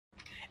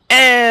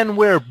And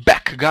we're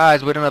back,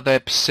 guys, with another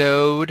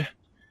episode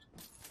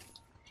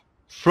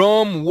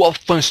from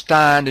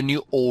Wolfenstein: The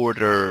New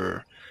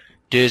Order.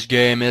 This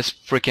game is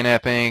freaking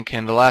epic.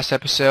 In the last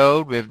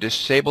episode, we've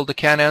disabled the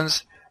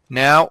cannons.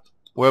 Now,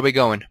 where are we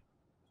going?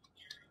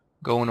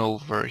 Going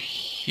over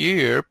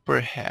here,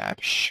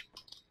 perhaps.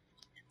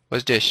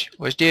 What's this?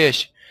 What's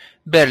this?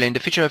 Berlin, the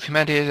future of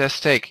humanity is at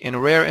stake. In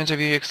a rare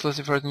interview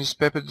exclusive for the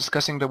newspaper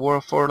discussing the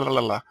war for la la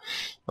la.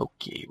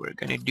 Okay, we're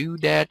gonna do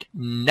that.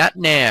 Not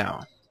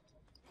now.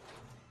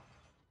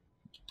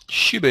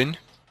 Schuben?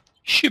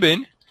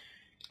 Schuben?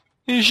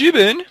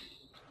 Schuben?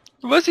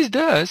 Was ist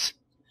das?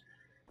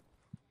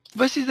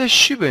 Was ist das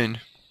Schuben?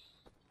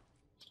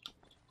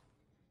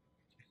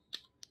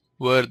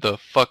 Where the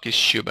fuck is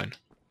Schuben?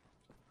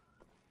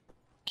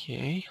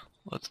 Okay,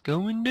 let's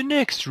go in the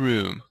next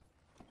room.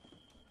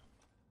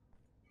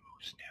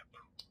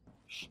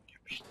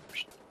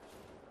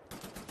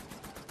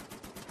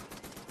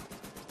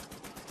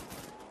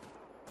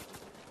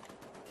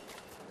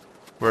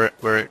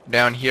 We're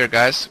down here,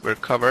 guys. We're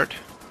covered.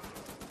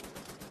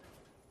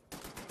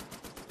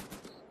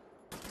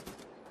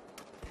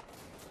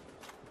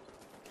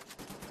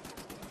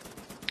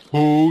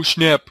 Oh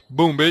snap!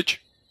 Boom, bitch!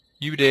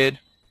 You did.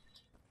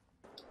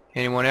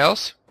 Anyone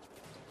else?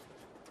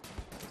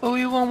 Oh,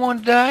 you won't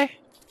want to die?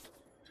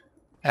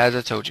 As I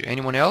told you.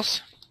 Anyone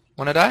else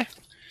wanna die?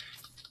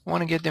 I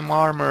wanna get them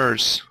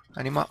armors.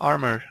 I need my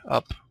armor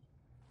up.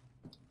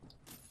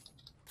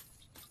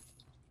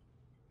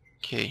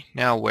 Okay,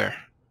 now where?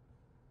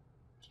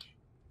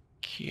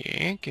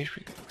 Okay, guess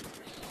we go.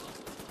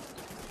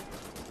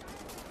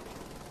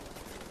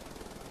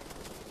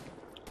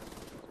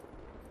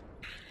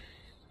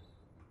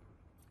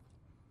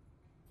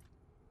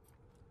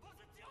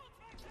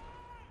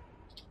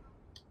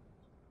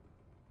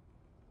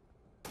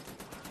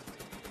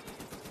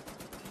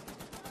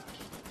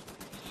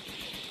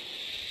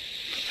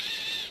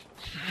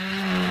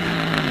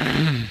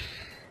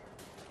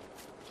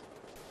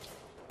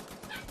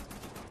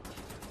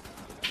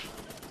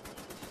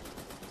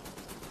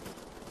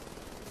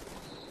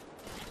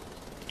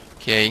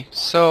 Okay,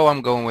 so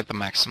I'm going with the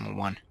maximum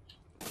one.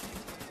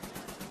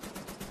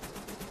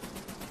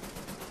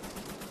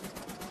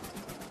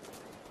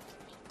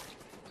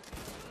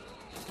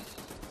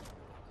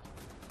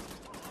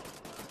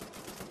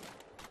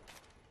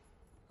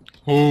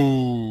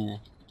 Oh!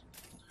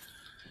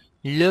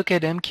 Look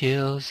at them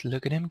kills,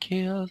 look at them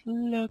kills,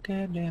 look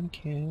at them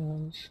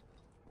kills.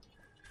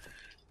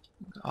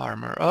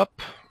 Armor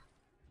up.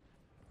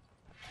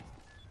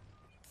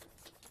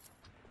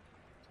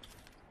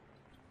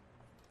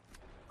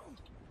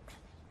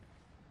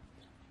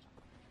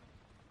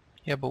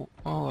 Yeah, but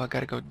oh, I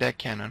gotta go deck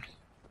cannon.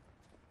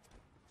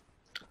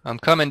 I'm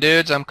coming,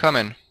 dudes. I'm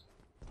coming.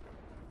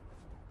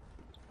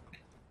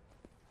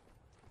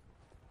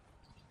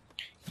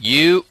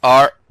 You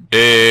are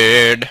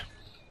dead.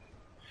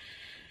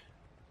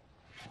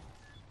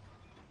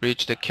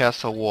 Reach the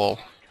castle wall.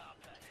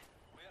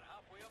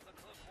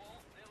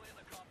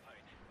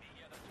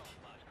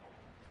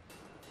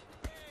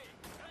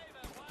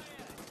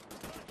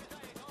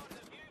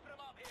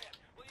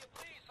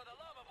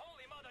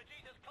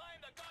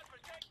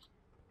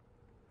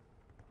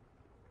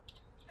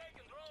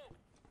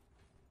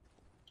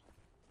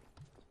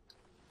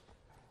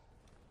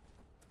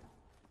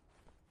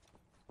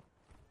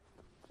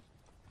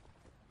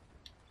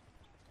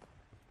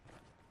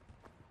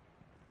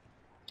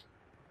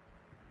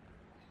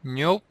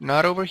 Nope,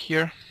 not over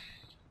here.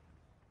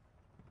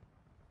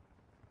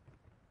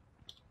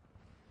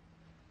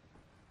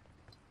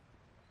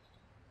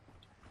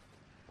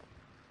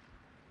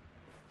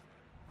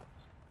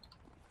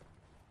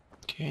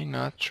 Okay,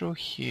 not through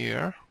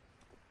here.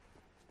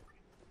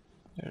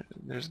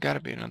 There's gotta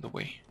be another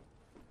way.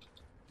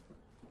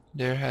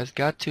 There has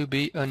got to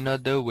be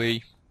another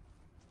way.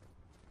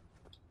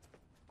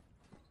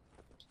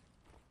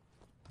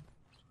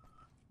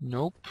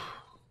 Nope.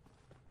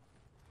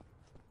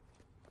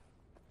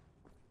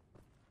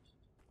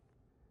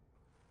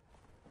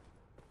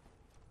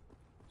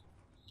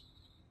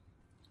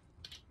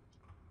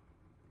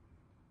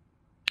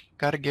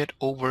 Gotta get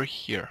over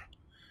here.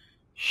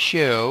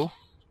 So,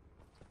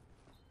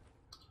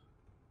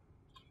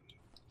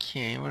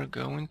 okay, we're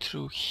going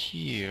through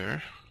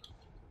here.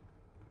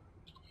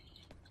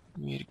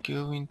 We're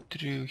going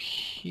through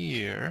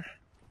here.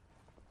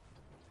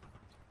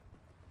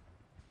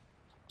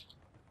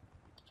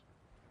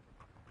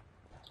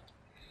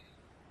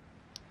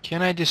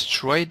 Can I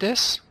destroy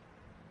this?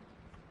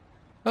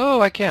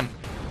 Oh, I can.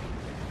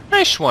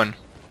 Nice one.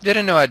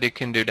 Didn't know I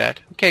can do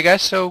that. Okay,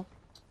 guys, so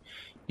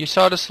you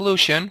saw the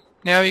solution.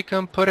 Now you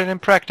can put it in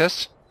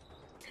practice.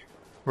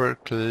 We're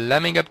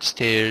climbing up the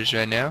stairs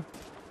right now.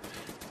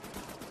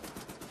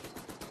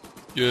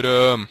 Get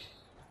 'em.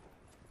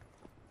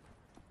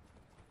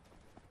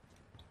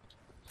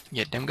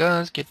 Get them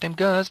guns, get them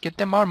guns, get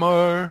them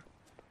armor.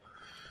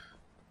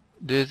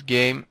 This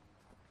game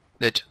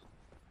that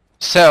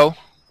so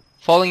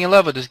falling in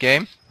love with this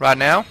game right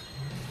now.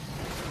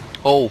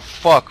 Oh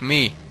fuck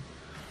me.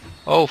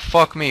 Oh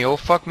fuck me, oh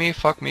fuck me,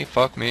 fuck me,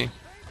 fuck me.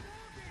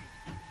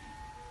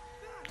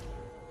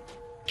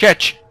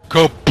 Catch!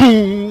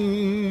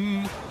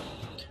 Kaboom!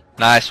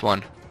 Nice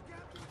one.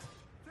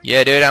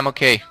 Yeah, dude, I'm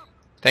okay.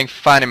 Thanks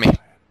for finding me. I'm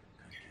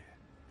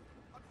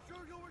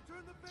sure you'll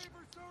return the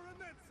favor, sir, and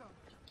then some.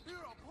 Here,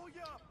 I'll pull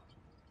you up.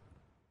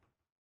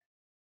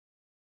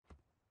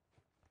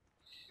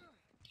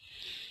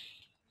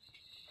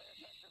 Pay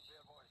attention,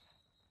 fair boys.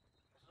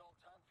 This is all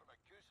turned from a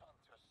goose hunt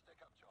to a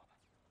stick-up job.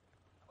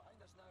 Behind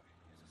us now is a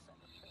set of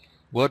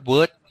pillars.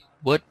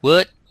 What?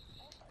 What?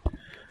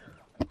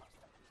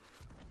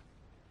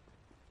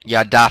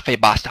 Ya daffy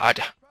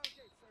bastard. Proud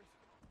gate, sirs.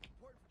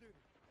 Report for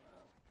duty.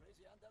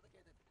 Crazy and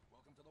dedicated.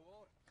 Welcome to the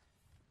war.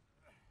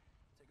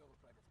 Take over,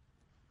 Private.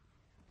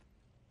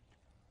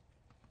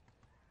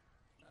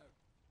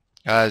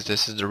 Guys,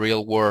 this is the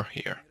real war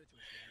here.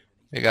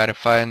 We gotta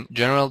find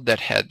General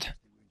Deathshead.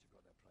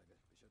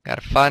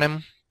 Gotta find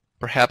him,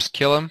 perhaps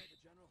kill him.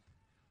 General,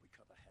 we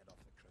cut the head off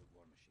the crowd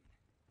war machine.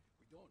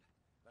 We don't,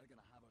 they're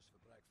gonna have us for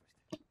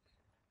breakfast.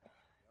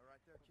 You all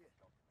right there, kid?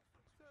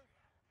 Sir,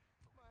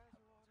 my eyes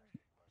are watering,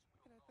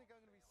 and I think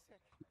I'm gonna be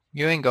sick.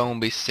 You ain't gonna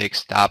be sick,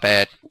 stop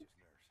it.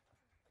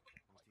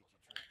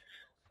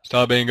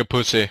 Stop being a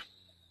pussy.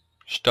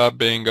 Stop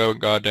being a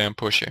goddamn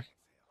pussy.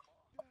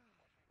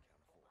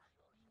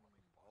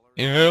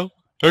 Inhale,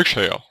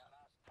 exhale.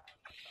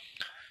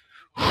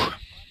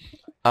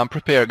 I'm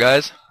prepared,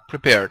 guys.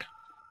 Prepared.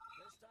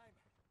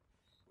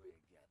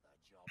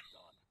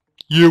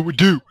 Yeah, we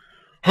do.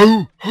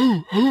 Ho,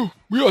 ho, ho.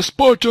 We are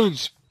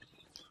Spartans.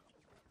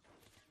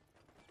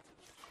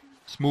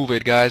 Let's move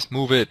it, guys.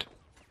 Move it.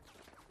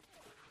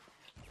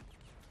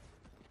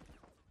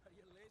 Are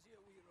you lazy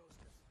or wee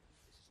roasters?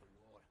 This is a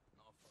war,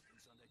 not a fucking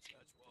Sunday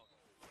church walk.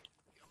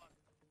 Come on.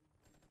 A good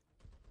team.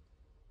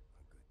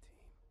 Like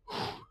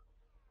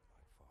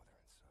father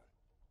and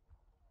son.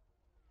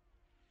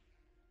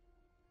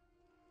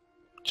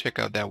 Check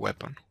out that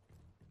weapon.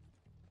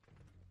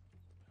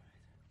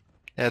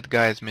 That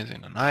guy is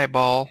missing an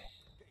eyeball.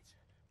 Gates,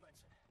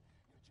 Benson,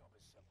 your job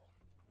is simple.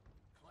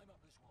 Climb up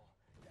this wall,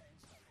 get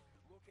inside,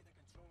 locate the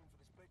control room for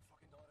this big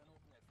fucking door and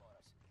open it for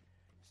us.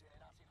 You see any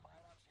Nazi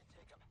firearms, you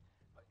take them.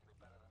 But to be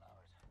better than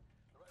ours.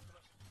 The rest of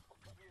us will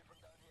cover you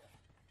from down here.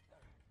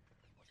 Now,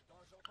 once the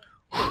door's open, get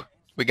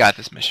inside. We got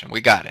this mission.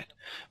 We got it.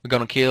 We're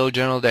gonna kill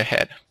General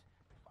Deathshead. We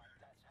find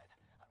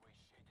Deathshead and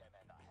we shoot him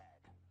in the head.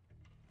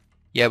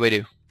 Yeah, we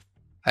do.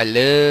 I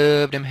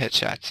love them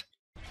headshots.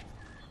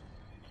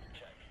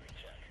 Check.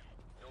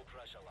 No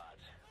pressure, lads.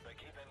 But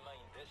keep in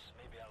mind, this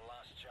may be our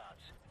last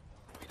chance.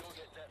 If we don't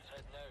get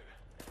Deathshead now,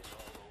 it's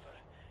all over.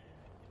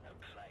 Now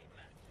climb.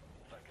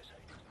 Focus out.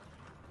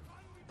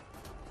 Right.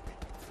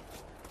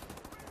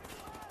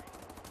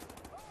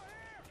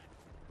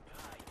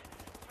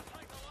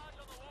 Protect the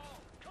lads on the wall.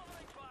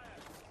 Covering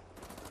fire.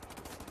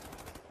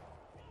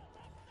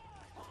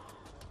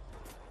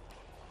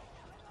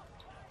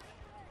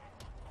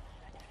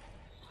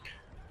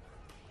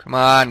 Come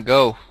on,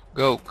 go.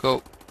 Go,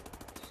 go.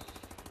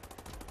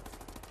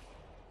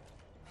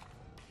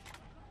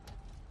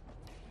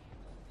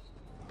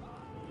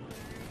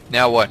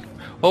 Now what?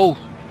 Oh!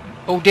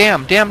 Oh,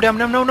 damn,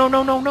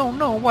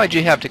 no. Why'd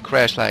you have to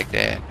crash like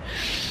that?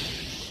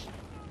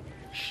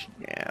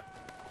 Yeah.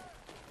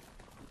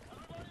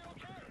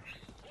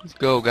 Let's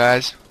go,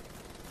 guys.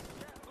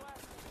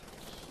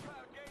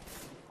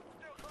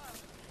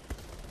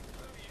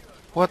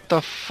 What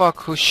the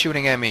fuck? Who's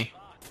shooting at me?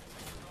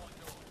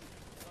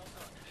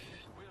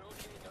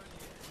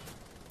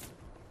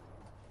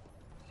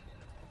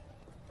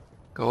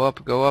 Go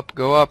up, go up,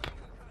 go up.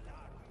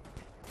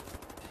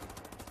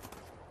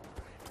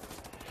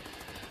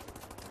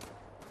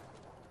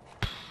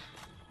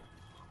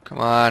 Come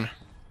on.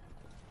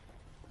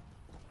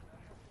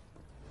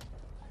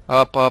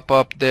 Up,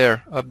 up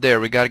there. Up there.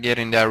 We gotta get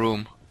in that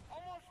room.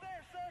 Almost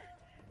there, sir.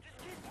 Just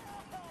keep.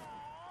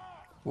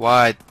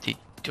 Why did...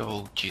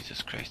 Oh,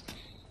 Jesus Christ.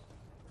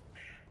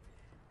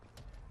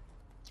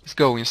 Let's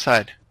go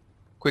inside.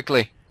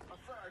 Quickly. I'm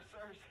sorry,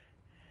 sirs.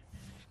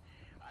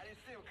 I didn't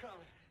see him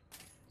coming.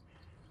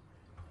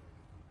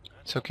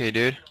 It's okay,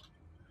 dude.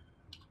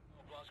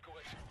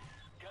 Blazkowicz,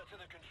 get to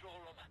the control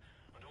room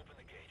and open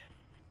the gate.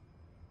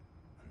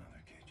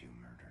 Another kid you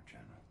murdered,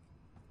 General.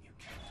 You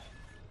killed.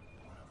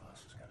 One of us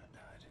is gonna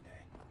die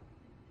today.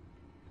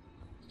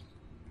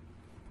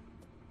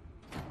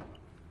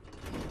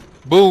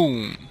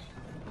 Boom!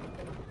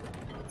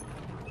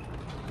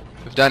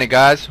 We've done it,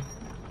 guys. The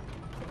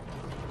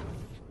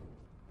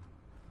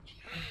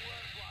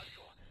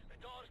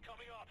door's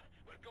coming up.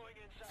 We're going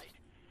inside.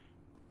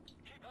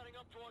 Keep heading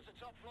up towards the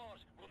top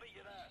floors. We'll meet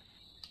you there.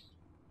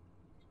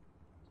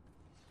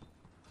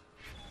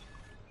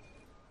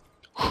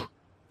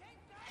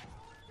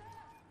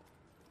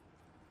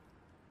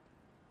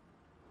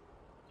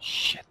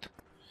 Shit.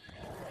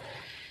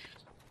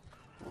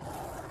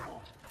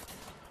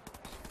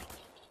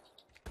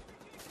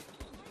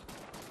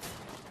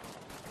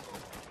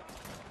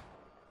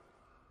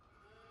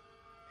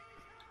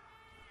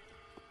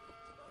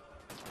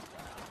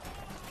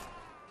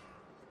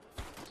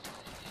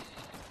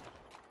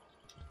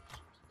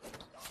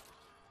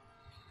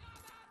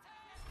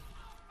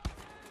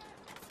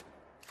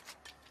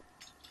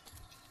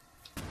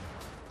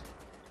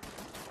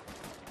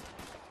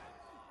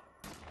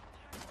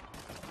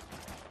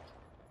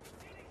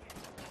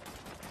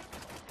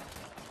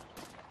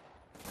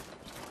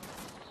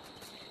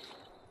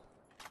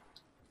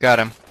 Got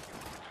him.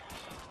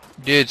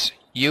 Dudes,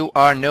 you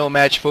are no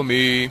match for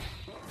me.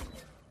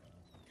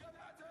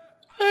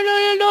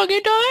 Hello,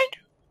 doggy died.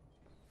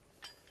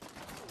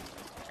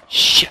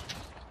 Shit.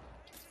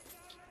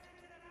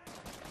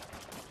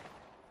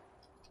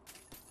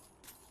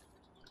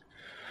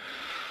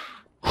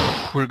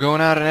 We're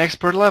going out at an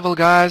expert level,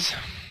 guys.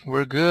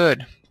 We're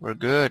good. We're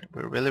good.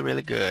 We're really,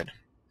 really good.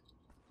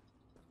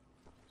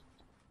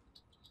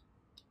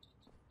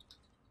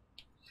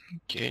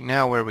 Okay,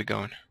 now where are we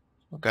going?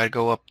 We gotta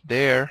go up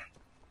there.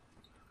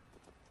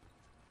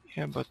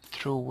 Yeah, but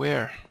through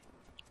where?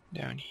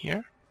 Down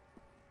here?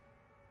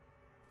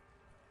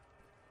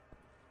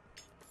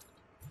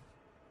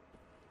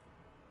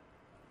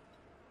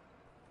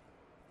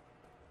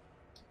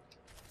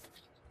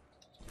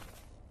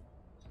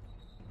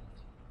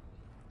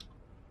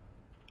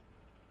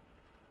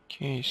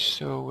 Okay,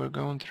 so we're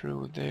going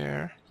through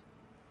there.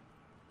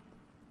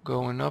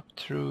 Going up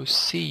through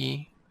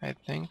C, I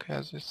think,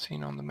 as it's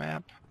seen on the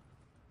map.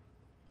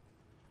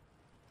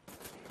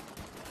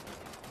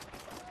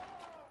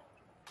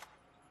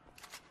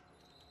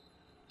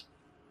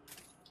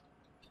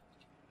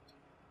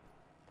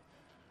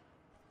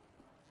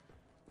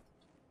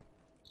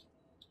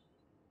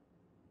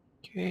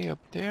 Okay, up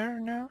there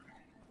now.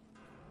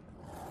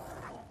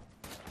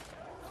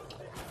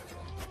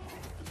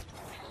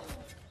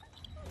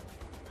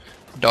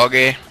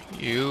 Doggy,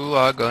 you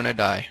are gonna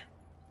die.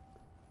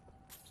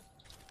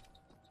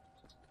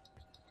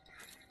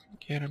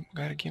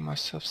 Gotta give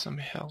myself some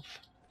health.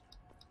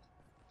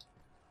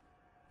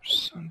 Or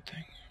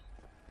something.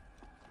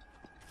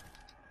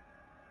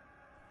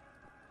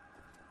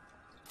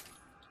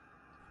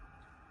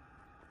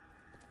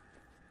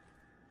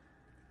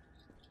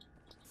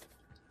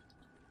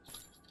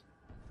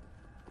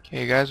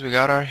 Okay guys, we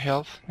got our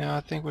health. Now I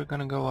think we're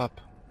gonna go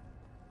up.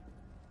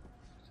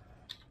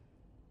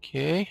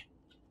 Okay.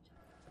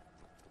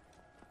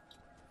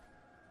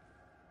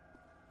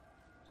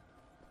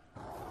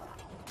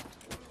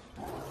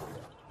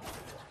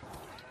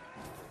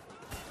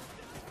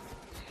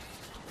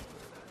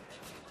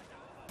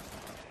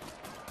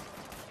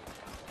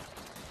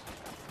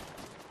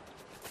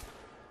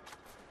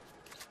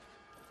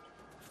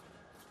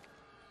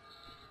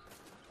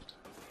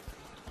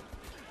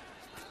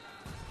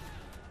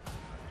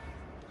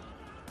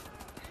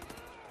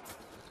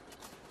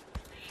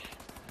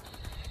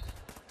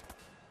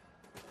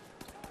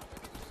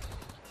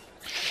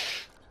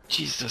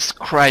 Jesus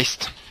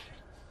Christ.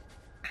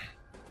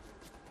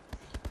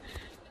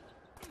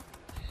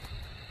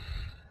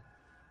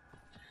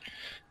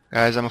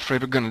 Guys, I'm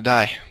afraid we're gonna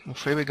die. I'm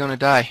afraid we're gonna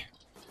die.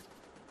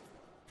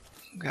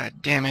 God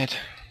damn it.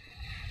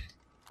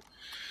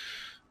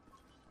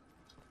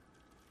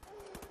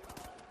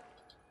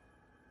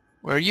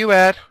 Where are you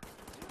at?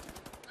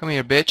 Come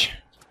here, bitch.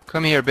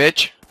 Come here,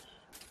 bitch.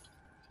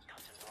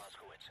 Captain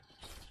Blazkowicz,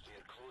 we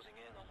are closing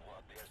in on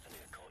what appears to be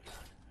a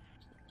courtyard.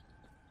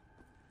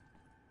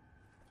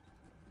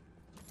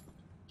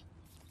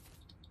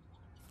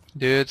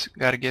 Dudes,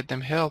 gotta get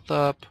them health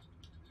up.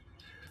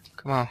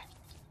 Come on.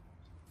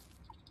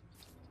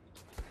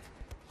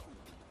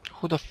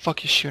 Who the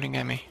fuck is shooting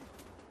at me?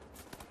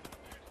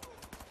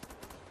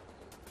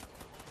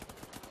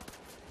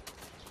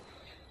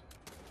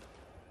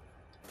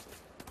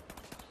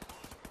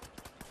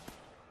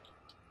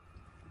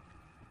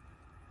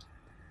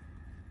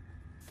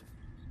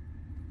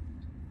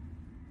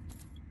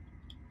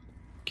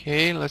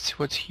 Okay, let's see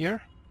what's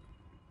here.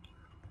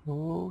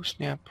 Oh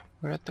snap,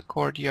 we're at the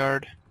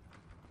courtyard.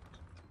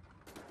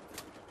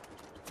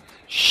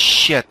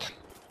 Shit.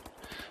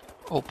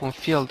 Open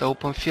field,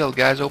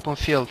 guys, open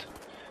field.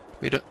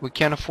 We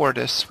can't afford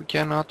this. We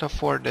cannot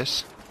afford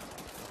this.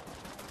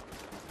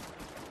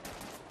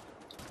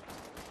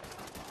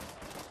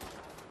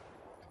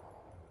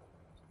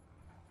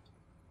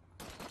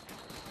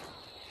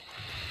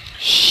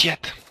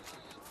 Shit.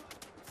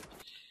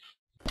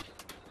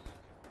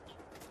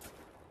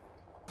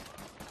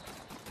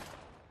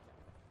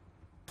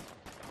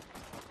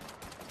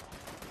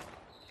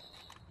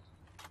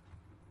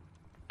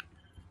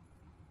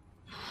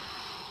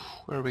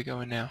 Where are we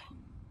going now?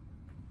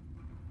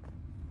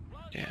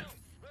 Damn.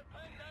 We're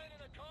pinned down in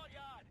the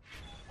courtyard.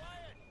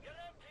 Quiet, you're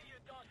empty, you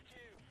dust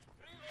cube.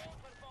 Reload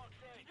for fuck's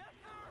sake. Yes,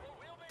 sir. Oh,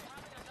 we'll be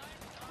having a nice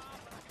time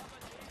and a cup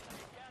of tea when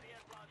you get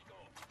here, Blazko.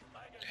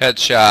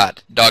 Headshot.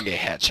 Doggy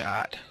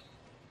headshot.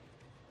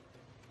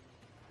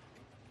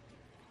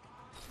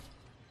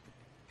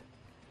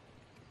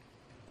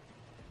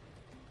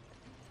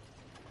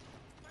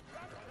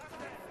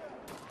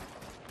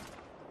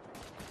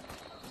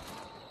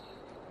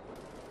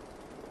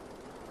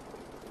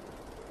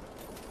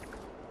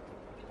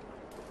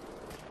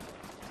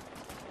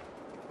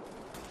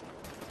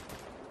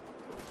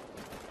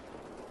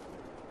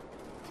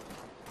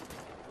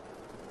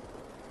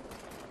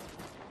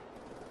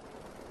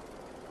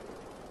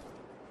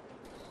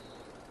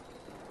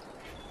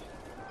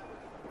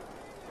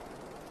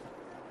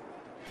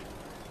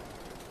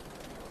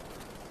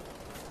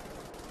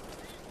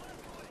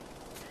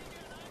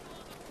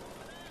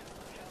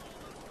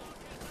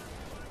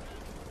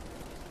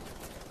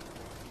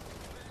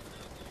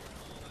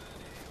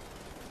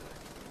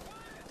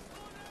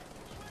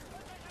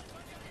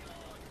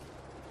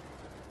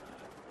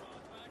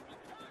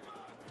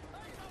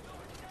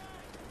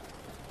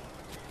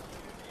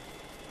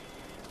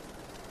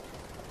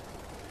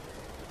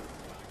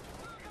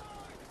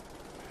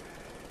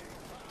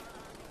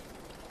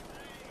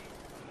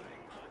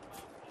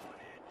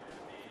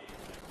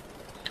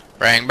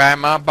 Bring back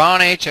my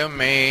Bonnie to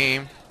me.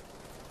 That's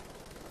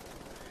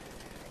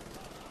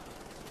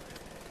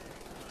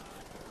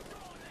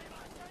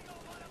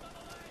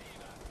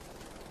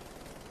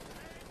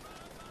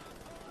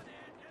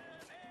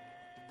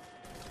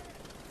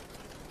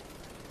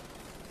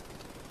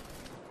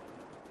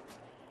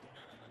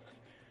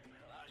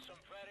some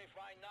very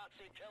fine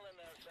Nazi killing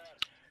there, sir.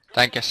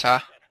 Thank you,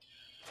 sir.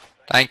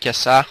 Thank you,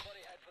 sir. Everybody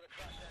head for the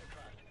crashed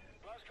aircraft.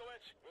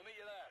 Blazkowicz, we'll meet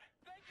you there.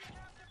 Thank you,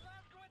 Captain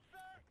Blazkowicz, sir.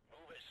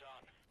 Move it,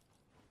 son.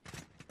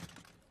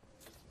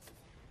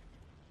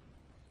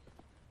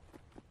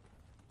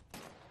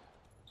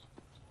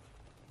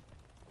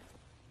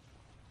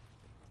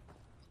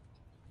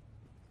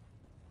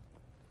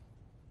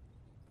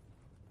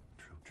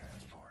 Troop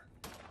transport.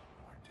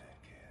 More dead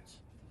kids.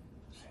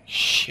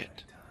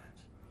 Shit.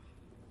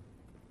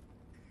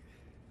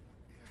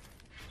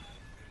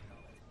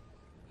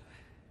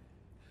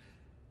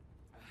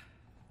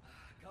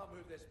 Can't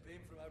move this beam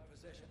from our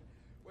position.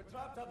 We're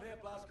trapped up here,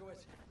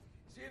 Blazkowicz.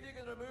 See if you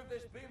can remove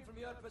this beam from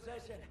your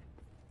possession.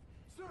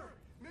 Sir,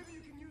 maybe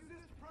you can use this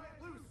to pry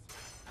it loose.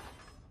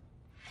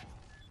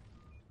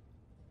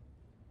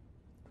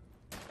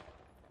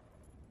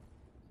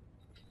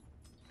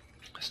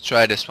 Let's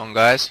try this one,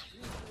 guys.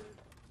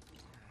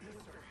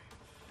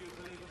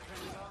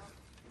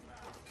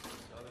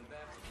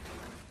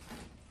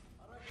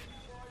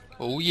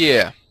 Oh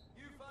yeah.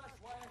 You fast,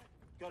 Wyatt.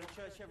 Go to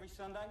church every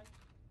Sunday?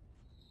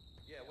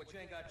 Yeah, what, you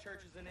ain't got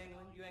churches in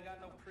England? You ain't got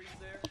no priests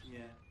there? Yeah.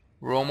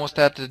 We're almost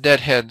at the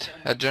Deadhead,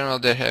 at General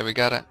Deadhead. We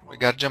gotta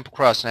jump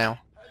across now.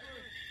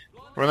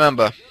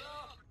 Remember,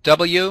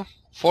 W,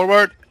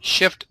 forward,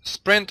 shift,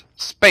 sprint,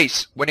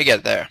 space when you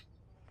get there.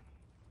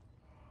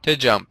 To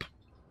jump.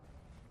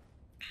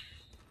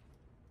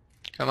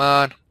 Come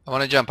on, I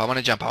wanna jump, I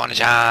wanna jump, I wanna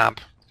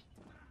jump.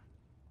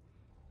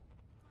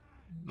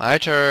 My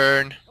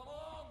turn. Come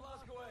on,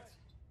 Blazkowicz.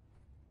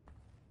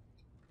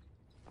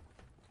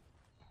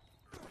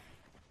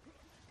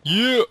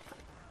 Yeah.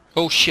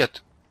 Oh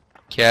shit.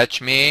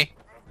 Catch me.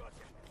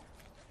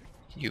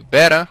 You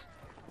better.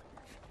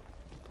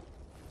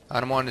 I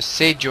don't want to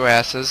save your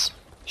asses.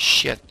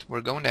 Shit,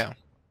 we're going down.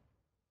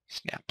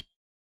 Snap.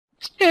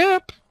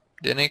 Snap.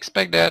 Didn't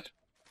expect that.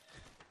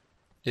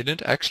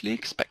 Didn't actually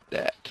expect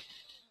that.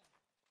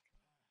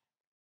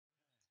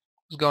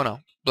 What's going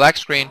on? Black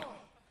screen.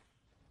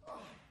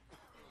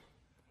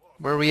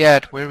 Where are we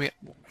at? Where are we at?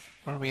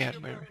 Where are we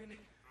at? Where are we?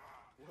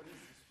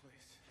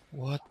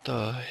 What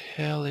the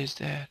hell is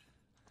that?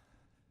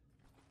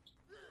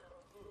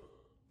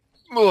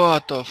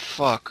 What the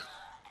fuck?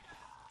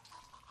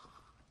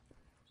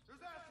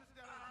 There's ashes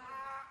down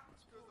here.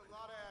 There's a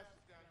lot of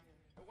ashes down here.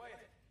 Hey,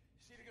 Wyatt,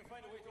 see if you can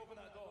find a way to open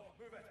that door.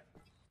 Move it.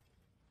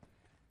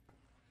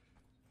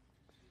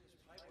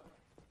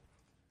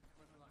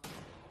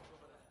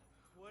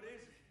 What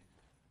is it?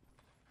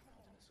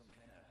 Some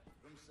kind of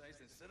room-sized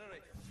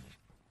incinerator.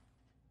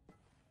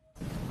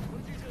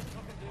 What did you just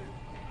fucking do?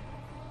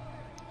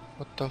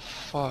 What the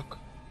fuck?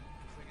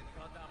 Friggin'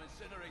 goddamn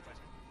incinerator.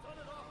 Turn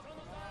it off, turn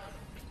it off!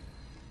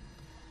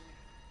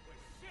 Wait,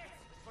 shit!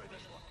 Let's try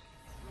this one.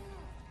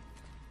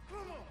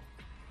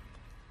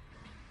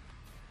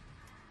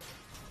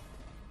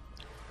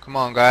 Come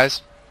on,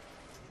 guys.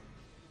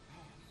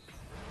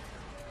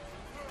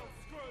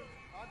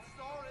 I'm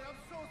sorry. I'm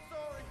so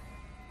sorry.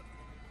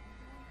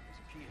 There's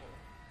a keyhole.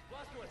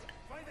 Blazkowicz,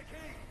 find the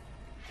key!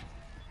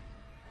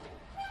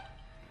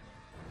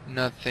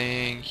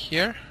 Nothing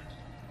here.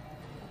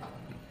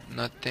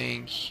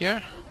 Nothing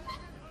here.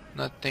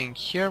 Nothing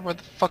here. Where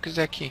the fuck is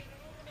that key?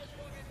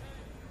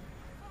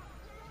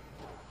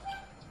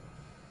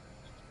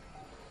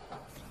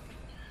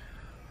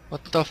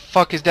 What the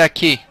fuck is that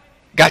key?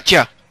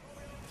 Gotcha!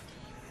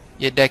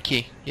 Get that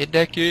key. Get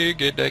that key.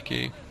 Get that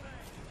key.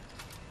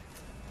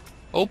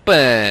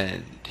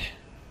 Opened.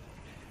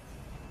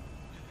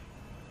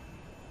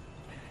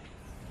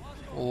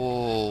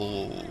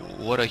 Oh,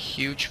 what a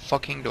huge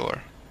fucking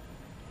door.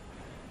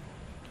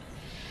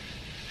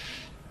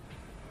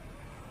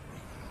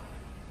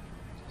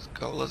 Let's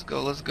go, let's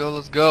go, let's go,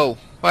 let's go.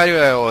 Why do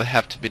I always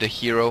have to be the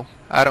hero?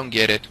 I don't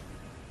get it.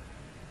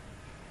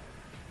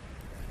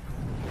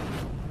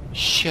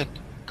 Shit.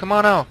 Come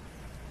on out.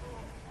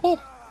 Oh.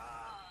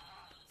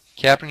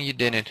 Captain, you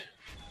didn't.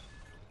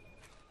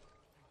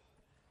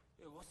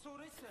 Yeah, what's all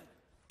this then?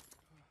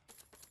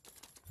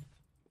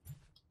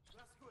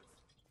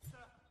 Blazkowicz, sir,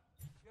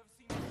 you ever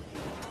seen...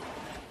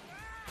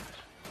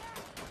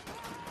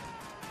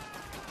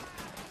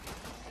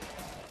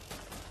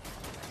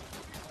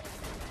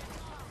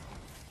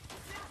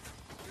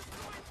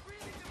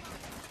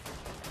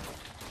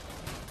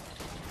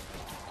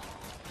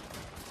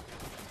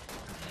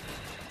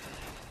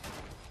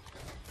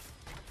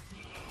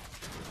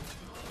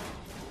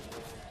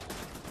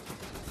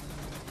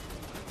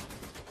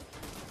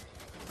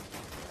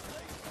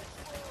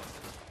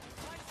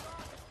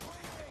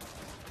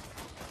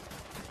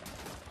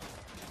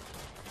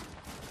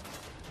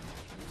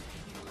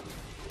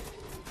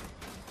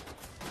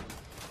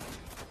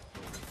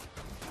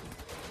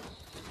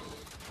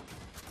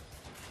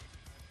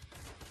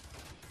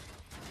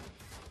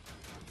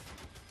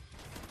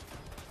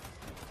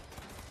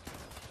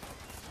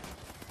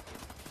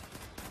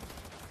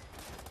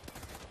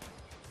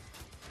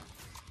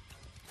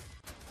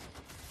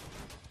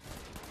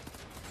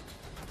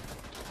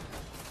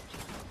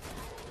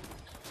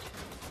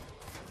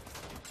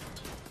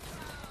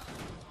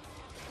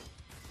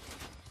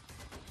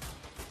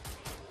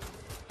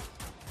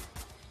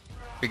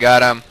 We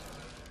got him.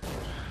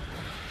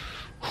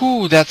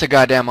 Whew, that's a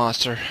goddamn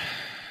monster.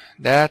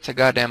 That's a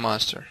goddamn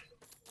monster.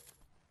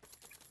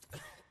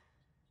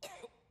 Too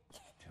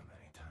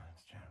many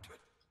times, General.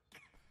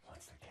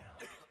 What's the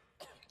count?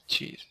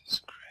 Jesus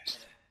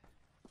Christ.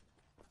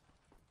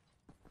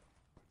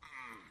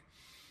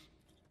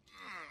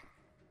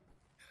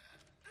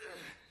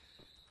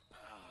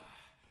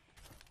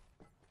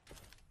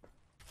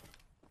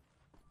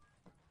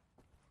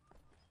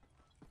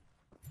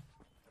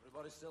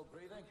 Everybody still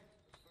breathing?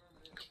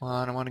 Come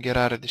on, I want to get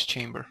out of this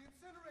chamber.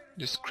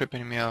 This is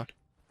creeping me out.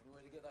 Any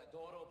way to get that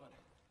door open?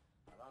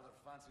 I rather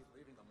fancy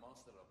leaving the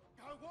monster up.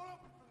 I won't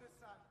open from this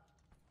side.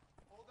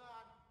 Hold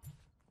on.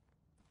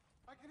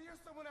 I can hear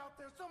someone out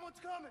there. Someone's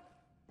coming.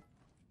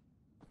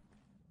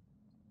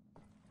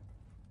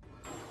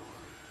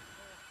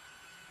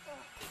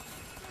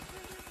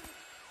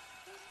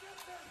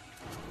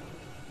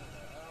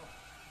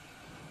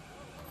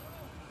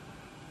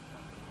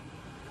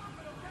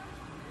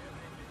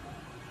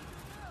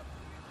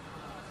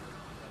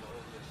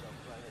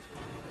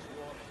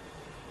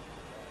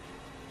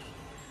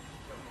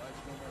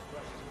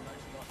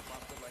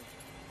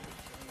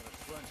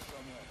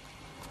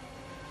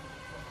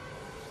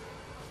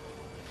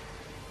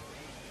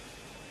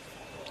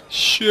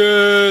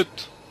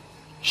 Shit!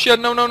 Shit,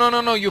 no, no, no,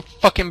 no, no, you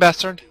fucking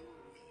bastard!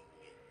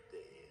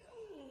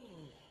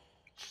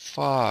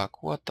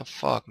 Fuck, what the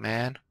fuck,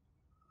 man?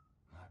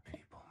 My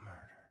people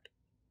murdered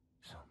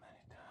so many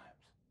times.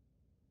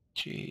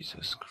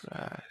 Jesus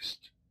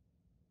Christ.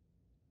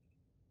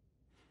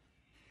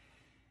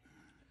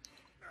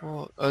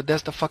 Oh,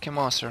 that's the fucking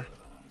monster.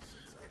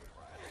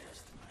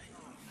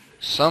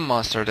 Some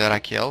monster that I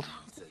killed.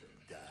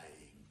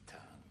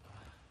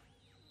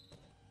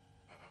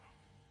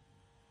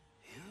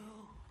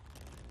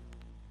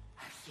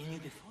 Seen you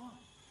before?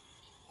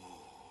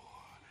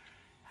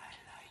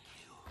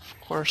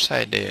 Of course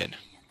I did.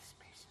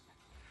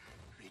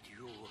 With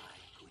you, I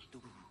could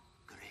do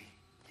great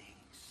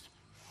things.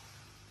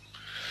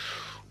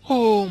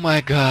 Oh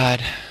my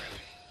god.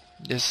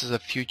 This is a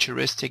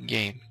futuristic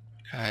game,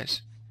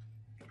 guys.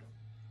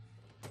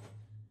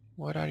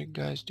 What are you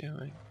guys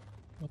doing?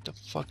 What the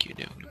fuck you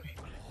doing to me?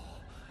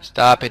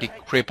 Stop it, you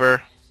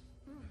creeper.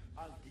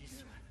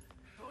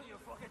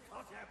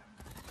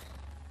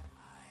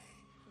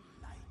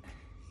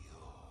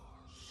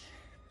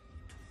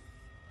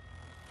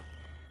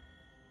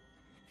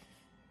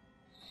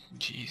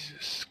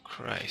 Jesus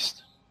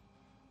Christ.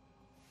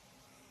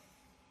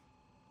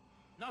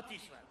 Not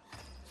this one.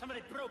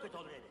 Somebody broke it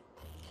already.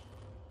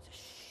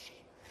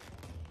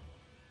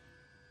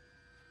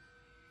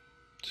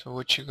 So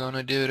what you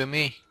gonna do to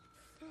me?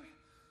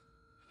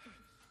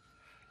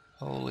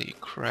 Holy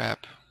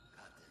crap.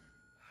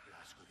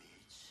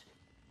 Blazkowicz.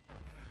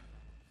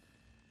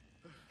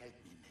 Help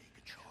me make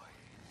a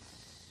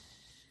choice.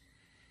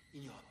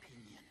 In your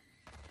opinion,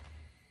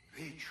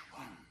 which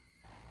one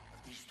of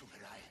these two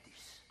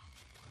varieties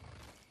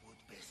would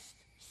best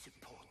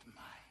support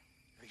my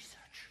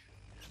research?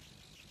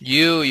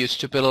 You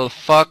stupid little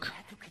fuck. I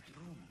had to keep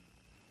room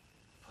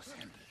for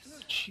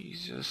samples.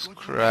 Jesus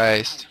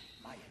Christ.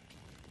 My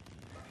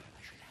opinion,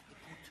 I should have to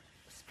put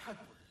a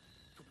scalpel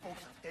to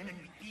both of them and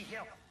we'd be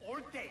here all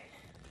day.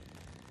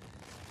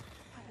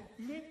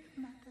 Lip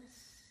matters.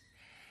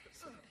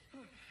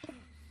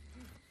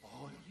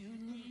 All you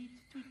need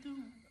to do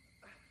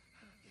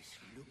is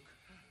look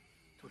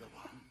to the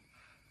one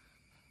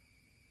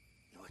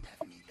you would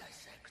have me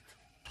dissect.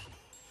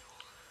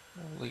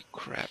 Holy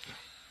crap.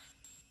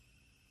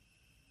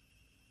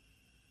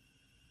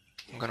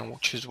 I'm gonna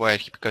choose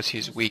White because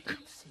he's weak.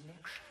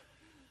 Selection.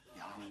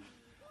 Young,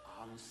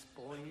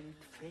 unspoiled,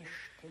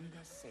 fresh,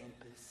 tender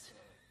samples.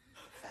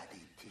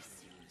 Fatty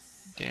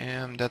tissues.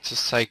 Damn, that's a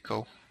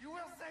psycho. You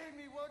will save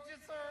me, won't you,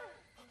 sir?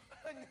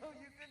 I know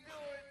you can do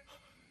it.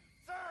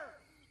 Sir!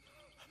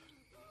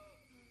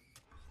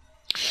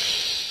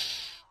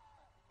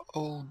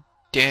 Oh,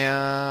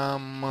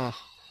 damn.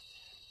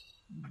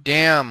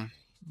 Damn.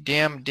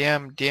 Damn,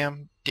 damn,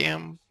 damn,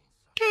 damn,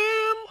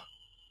 damn.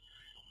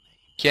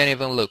 Can't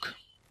even look. Thought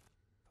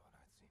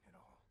I'd seen it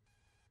all,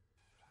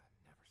 but I'd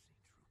never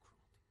seen true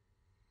cruelty.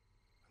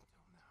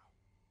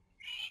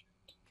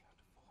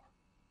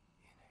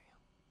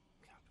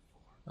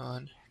 Until now.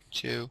 1,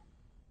 2,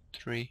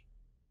 3,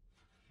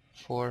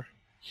 4.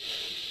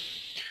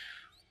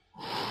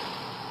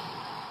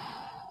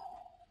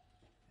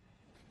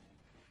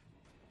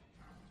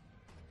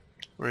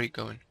 Where are you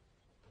going?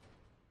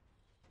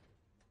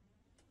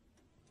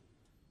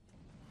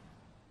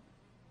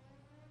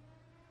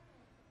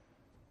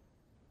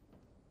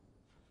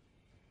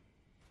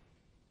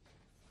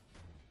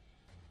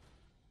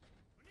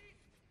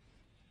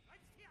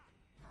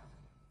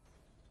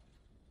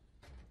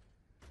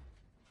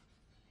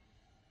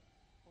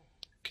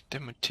 Get the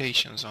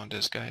mutations on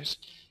this, guys.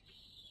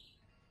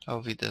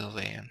 Auf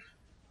Wiedersehen.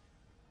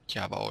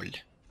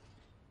 Jawohl.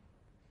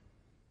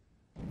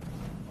 I'm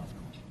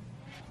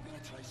gonna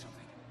try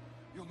something.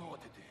 You'll know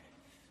what to do.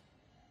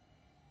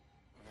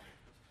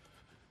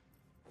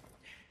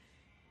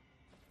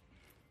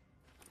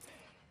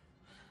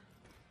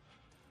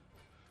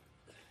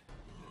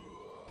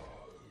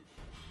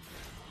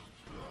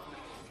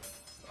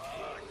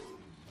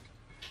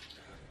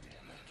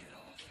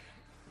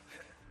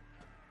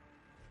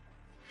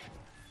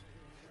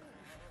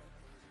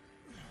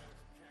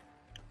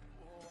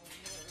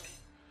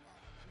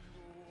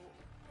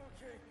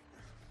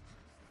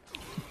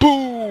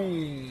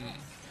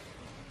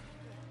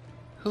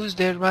 Who's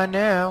dead right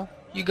now?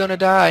 You're gonna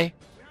die.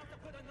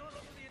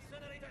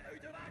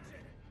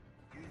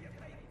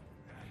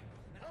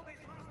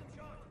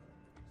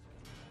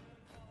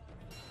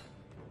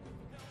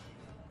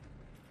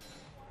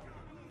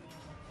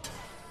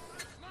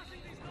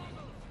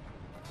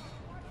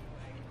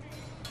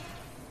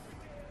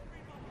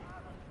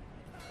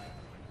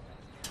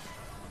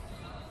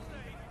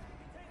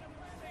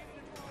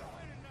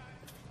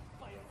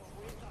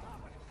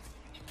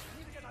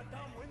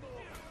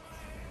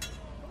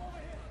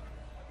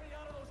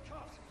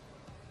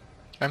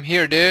 I'm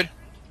here, dude.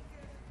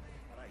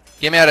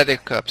 Get me out of the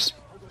cups.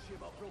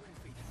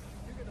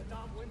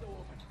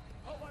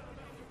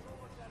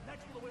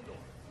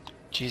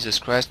 Jesus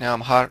Christ, now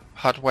I'm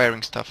hot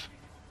wiring stuff.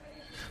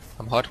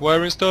 I'm hot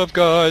wiring stuff,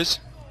 guys.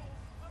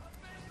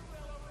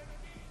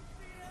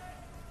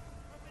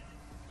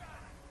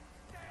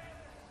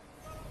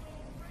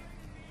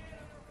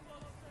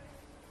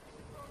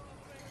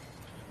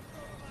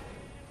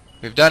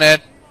 We've done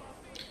it.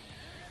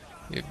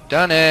 We've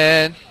done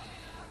it.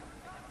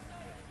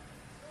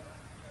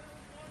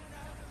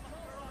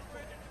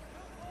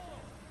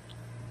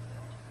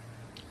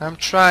 I'm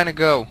trying to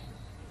go.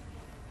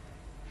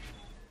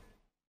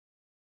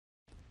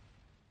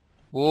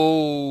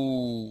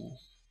 Whoa.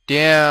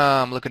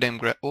 Damn, look at them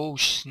oh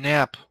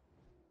snap.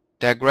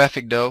 That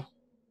graphic though.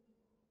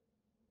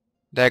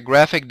 That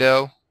graphic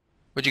though.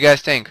 What you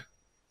guys think?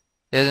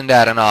 Isn't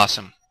that an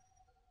awesome?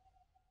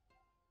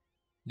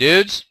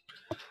 Dudes,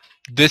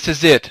 this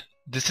is it.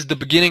 This is the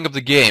beginning of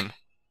the game.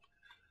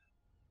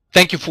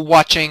 Thank you for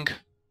watching.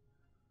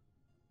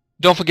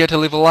 Don't forget to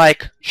leave a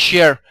like,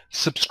 share,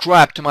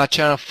 subscribe to my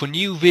channel for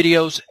new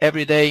videos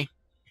every day.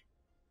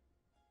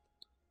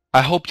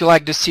 I hope you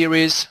like this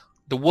series,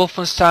 the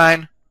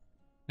Wolfenstein,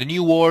 the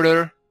New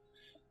Order.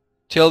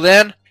 Till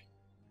then,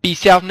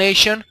 peace out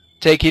nation,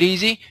 take it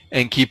easy,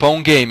 and keep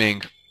on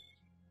gaming.